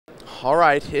All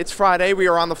right, it's Friday. We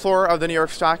are on the floor of the New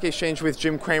York Stock Exchange with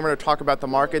Jim Cramer to talk about the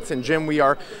markets. And Jim, we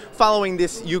are following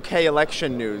this UK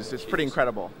election news. It's pretty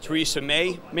incredible. Theresa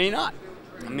may not.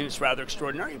 I mean, it's rather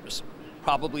extraordinary. It was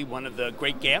probably one of the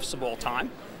great gaffes of all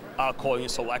time, calling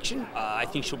this election. I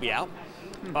think she'll be out.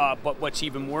 But what's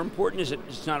even more important is that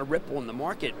it's not a ripple in the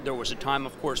market. There was a time,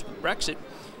 of course, with Brexit,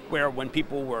 where when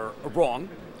people were wrong,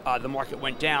 the market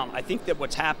went down. I think that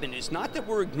what's happened is not that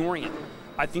we're ignoring it.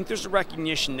 I think there's a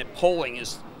recognition that polling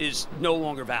is no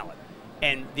longer valid.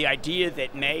 And the idea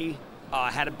that May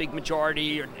had a big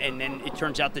majority and then it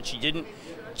turns out that she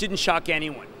didn't shock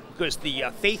anyone, because the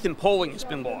faith in polling has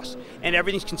been lost and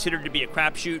everything's considered to be a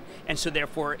crapshoot, and so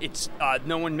therefore it's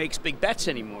no one makes big bets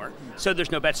anymore. So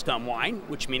there's no bets to unwind,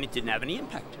 which means it didn't have any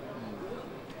impact.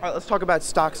 All right, let's talk about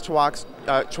stocks to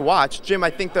watch. Jim,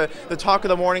 I think the talk of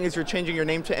the morning is you're changing your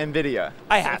name to Nvidia.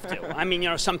 I have to. I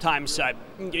mean, sometimes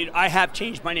I have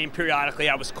changed my name periodically.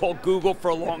 I was called Google for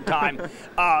a long time.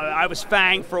 I was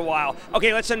Fang for a while.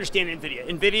 Okay, let's understand Nvidia.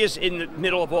 Nvidia's in the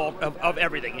middle of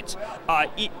everything. It's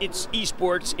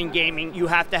esports and gaming. You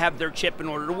have to have their chip in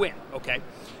order to win. Okay.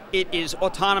 It is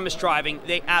autonomous driving.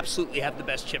 They absolutely have the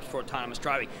best chips for autonomous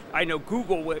driving. I know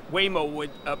Google, Waymo would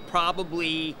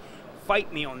probably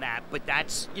fight me on that, but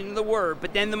that's the word.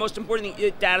 But then the most important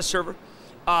thing, data server.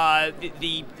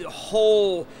 The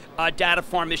whole data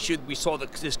farm issue, we saw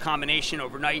this combination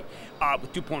overnight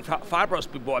with DuPont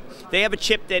Fibros we bought. They have a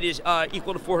chip that is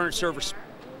equal to 400 servers.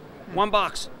 One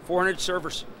box, 400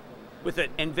 servers with an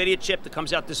Nvidia chip that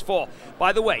comes out this fall.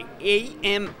 By the way,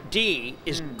 AMD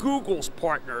is Google's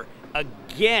partner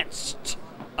against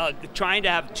trying to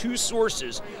have two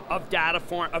sources of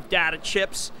data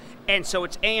chips. And so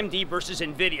it's AMD versus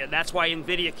Nvidia. That's why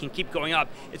Nvidia can keep going up.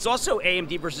 It's also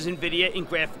AMD versus Nvidia in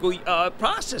graphical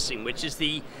processing, which is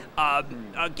the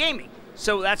gaming.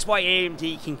 So that's why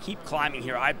AMD can keep climbing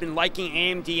here. I've been liking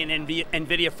AMD and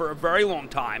Nvidia for a very long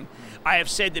time. I have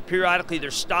said that periodically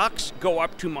their stocks go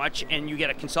up too much and you get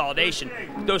a consolidation.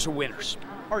 Those are winners.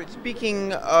 All right,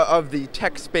 speaking of the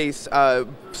tech space,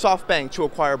 SoftBank to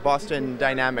acquire Boston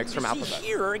Dynamics from Alphabet.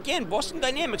 Here again, Boston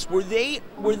Dynamics, were they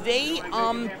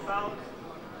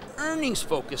earnings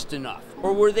focused enough,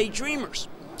 or were they dreamers?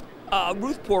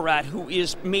 Ruth Porat, who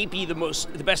is maybe the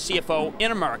best CFO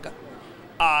in America,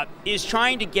 is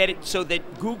trying to get it so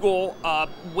that Google's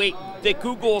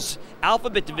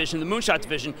Alphabet division, the Moonshot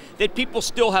division, that people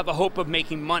still have a hope of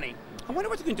making money. I wonder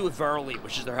what they're going to do with Verily,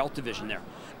 which is their health division there.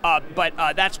 But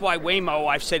that's why Waymo,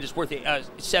 I've said, is worth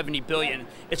 $70 billion.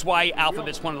 It's why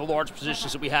Alphabet's one of the large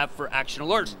positions that we have for action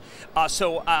alerts.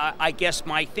 So I guess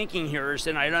my thinking here is,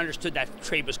 and I understood that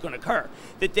trade was going to occur,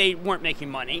 that they weren't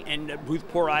making money, and Ruth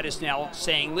Porat is now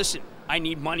saying, listen, I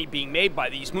need money being made by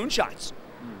these moonshots.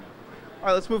 All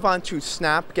right, let's move on to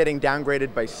Snap getting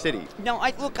downgraded by Citi. Now,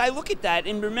 I look at that,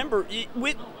 and remember,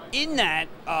 in that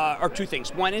are two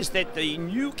things. One is that the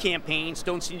new campaigns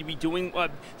don't seem to be doing,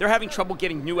 they're having trouble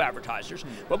getting new advertisers.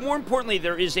 But more importantly,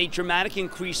 there is a dramatic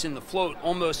increase in the float,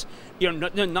 almost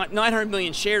 900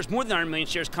 million shares, more than 900 million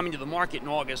shares coming to the market in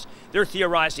August. They're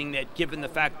theorizing that given the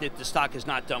fact that the stock has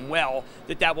not done well,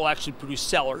 that will actually produce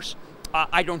sellers.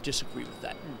 I don't disagree with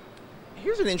that.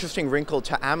 Here's an interesting wrinkle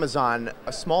to Amazon,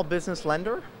 a small business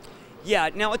lender? Yeah,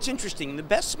 now it's interesting. The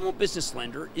best small business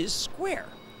lender is Square.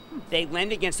 They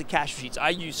lend against the cash receipts. I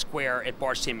use Square at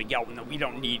Bar San Miguel. We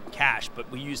don't need cash, but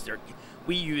we use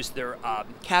their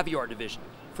caviar division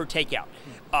for takeout.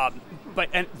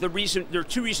 But there are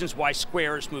two reasons why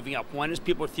Square is moving up. One is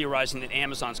people are theorizing that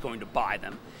Amazon's going to buy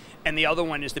them. And the other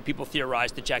one is that people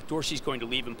theorize that Jack Dorsey's going to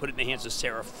leave and put it in the hands of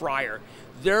Sarah Fryer,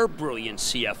 their brilliant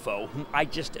CFO, whom I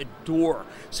just adore.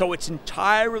 So it's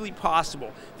entirely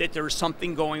possible that there is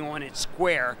something going on at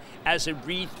Square as a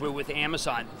read-through with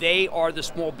Amazon. They are the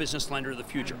small business lender of the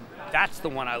future. That's the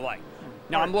one I like.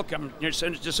 Now,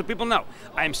 just so people know,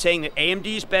 I'm saying that AMD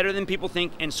is better than people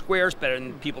think and Square is better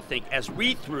than people think as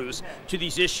read-throughs to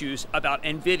these issues about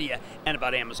Nvidia and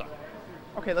about Amazon.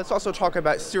 Okay, let's also talk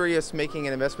about Sirius making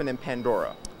an investment in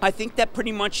Pandora. I think that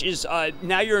pretty much is,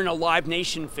 now you're in a Live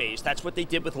Nation phase. That's what they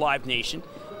did with Live Nation.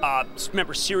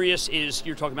 Remember, Sirius is,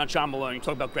 you're talking about John Malone, you're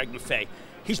talking about Greg Maffei.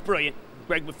 He's brilliant.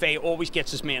 Greg Maffei always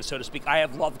gets his man, so to speak. I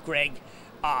have loved Greg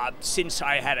since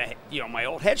I had my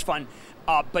old hedge fund.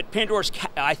 But Pandora's,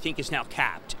 I think, is now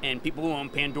capped, and people who own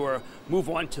Pandora move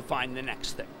on to find the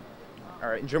next thing. All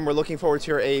right, Jim, we're looking forward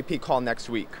to your AAP call next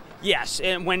week. Yes,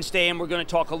 and Wednesday, and we're going to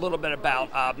talk a little bit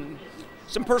about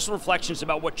some personal reflections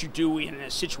about what you do in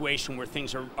a situation where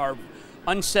things are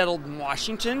unsettled in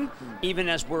Washington, even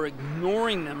as we're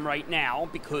ignoring them right now,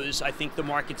 because I think the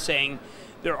market's saying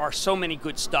there are so many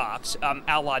good stocks,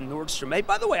 a la Nordstrom. Hey,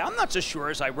 by the way, I'm not so sure,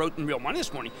 as I wrote in Real Money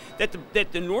this morning, that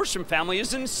the Nordstrom family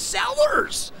is in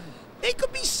sellers. They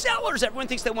could be sellers. Everyone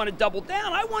thinks they want to double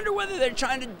down. I wonder whether they're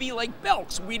trying to be like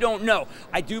Belks. We don't know.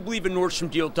 I do believe a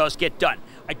Nordstrom deal does get done.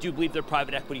 I do believe there are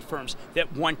private equity firms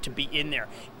that want to be in there.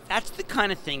 That's the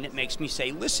kind of thing that makes me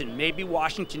say, listen, maybe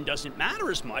Washington doesn't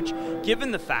matter as much,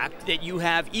 given the fact that you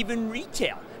have even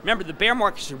retail. Remember, the bear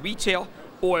markets are retail,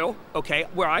 oil, okay,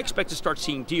 where I expect to start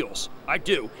seeing deals. I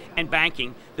do. And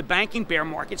banking. The banking bear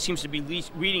market seems to be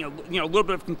reading a little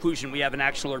bit of conclusion. We have an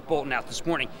action alert bulletin out this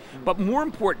morning. But more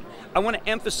important, I want to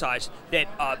emphasize that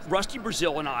Rusty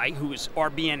Brazil and I, who is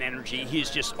RBN Energy, he is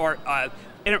just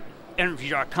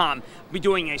Energy.com. We'll be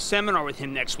doing a seminar with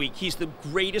him next week. He's the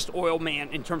greatest oil man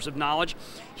in terms of knowledge.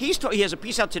 He has a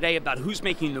piece out today about who's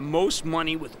making the most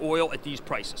money with oil at these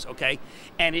prices, okay?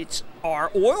 And it's our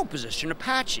oil position,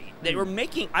 Apache. They were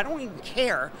making, I don't even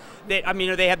care that, I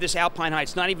mean, they have this Alpine High.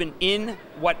 It's not even in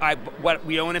what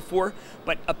we own it for,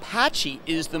 but Apache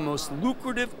is the most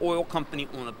lucrative oil company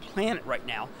on the planet right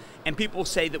now, and people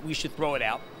say that we should throw it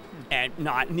out. And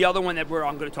not. And the other one that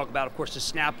I'm going to talk about, of course, is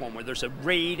Snap One, where there's a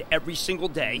raid every single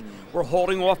day. We're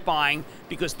holding off buying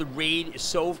because the raid is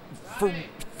so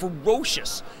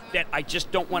ferocious that I just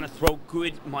don't want to throw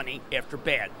good money after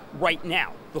bad. Right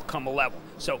now, there'll come a level.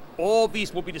 So all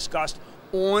these will be discussed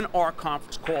on our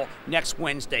conference call next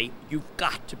Wednesday. You've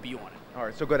got to be on it. All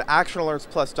right, so go to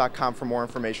actionalertsplus.com for more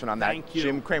information on that. Thank you.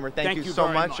 Jim Cramer, thank you so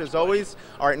much, as always.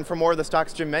 All right, and for more of the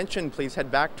stocks Jim mentioned, please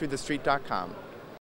head back to thestreet.com.